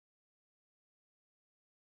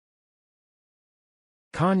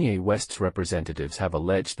Kanye West's representatives have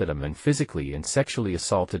alleged that a man physically and sexually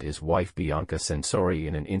assaulted his wife Bianca Censori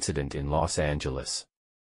in an incident in Los Angeles.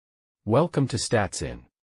 Welcome to Stats In.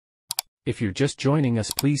 If you're just joining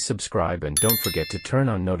us, please subscribe and don't forget to turn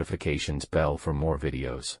on notifications bell for more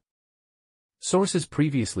videos. Sources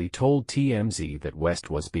previously told TMZ that West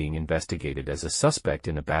was being investigated as a suspect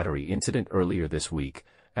in a battery incident earlier this week,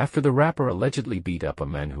 after the rapper allegedly beat up a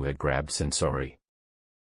man who had grabbed Censori.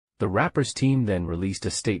 The rapper's team then released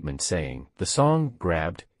a statement saying, "The song,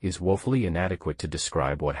 Grabbed, is woefully inadequate to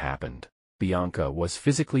describe what happened. Bianca was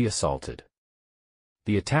physically assaulted.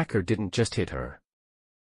 The attacker didn't just hit her.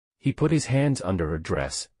 He put his hands under her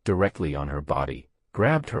dress, directly on her body,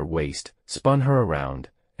 grabbed her waist, spun her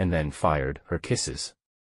around, and then fired her kisses.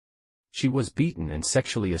 She was beaten and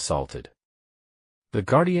sexually assaulted." The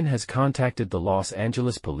Guardian has contacted the Los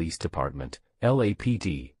Angeles Police Department,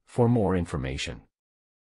 LAPD, for more information.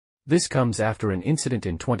 This comes after an incident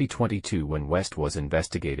in 2022 when West was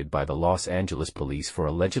investigated by the Los Angeles police for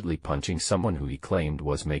allegedly punching someone who he claimed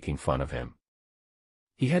was making fun of him.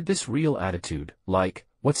 "He had this real attitude, like,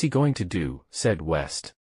 what's he going to do?" said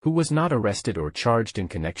West, who was not arrested or charged in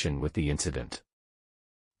connection with the incident.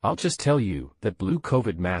 "I'll just tell you that blue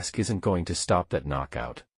COVID mask isn't going to stop that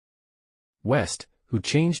knockout." West, who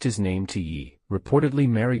changed his name to Ye, reportedly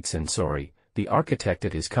married Censori, the architect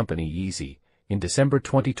at his company Yeezy, in December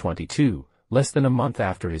 2022, less than a month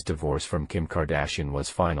after his divorce from Kim Kardashian was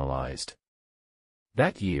finalized.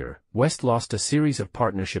 That year, West lost a series of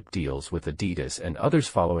partnership deals with Adidas and others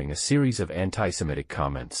following a series of anti-Semitic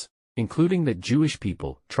comments, including that Jewish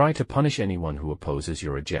people try to punish anyone who opposes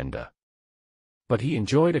your agenda. But he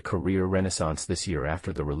enjoyed a career renaissance this year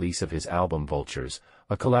after the release of his album Vultures,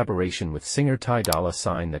 a collaboration with singer Ty Dolla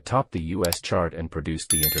 $ign that topped the U.S. chart and produced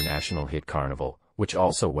the international hit Carnival, which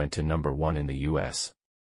also went to #1 in the U.S.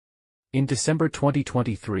 In December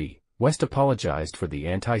 2023, West apologized for the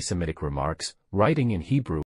anti-Semitic remarks, writing in Hebrew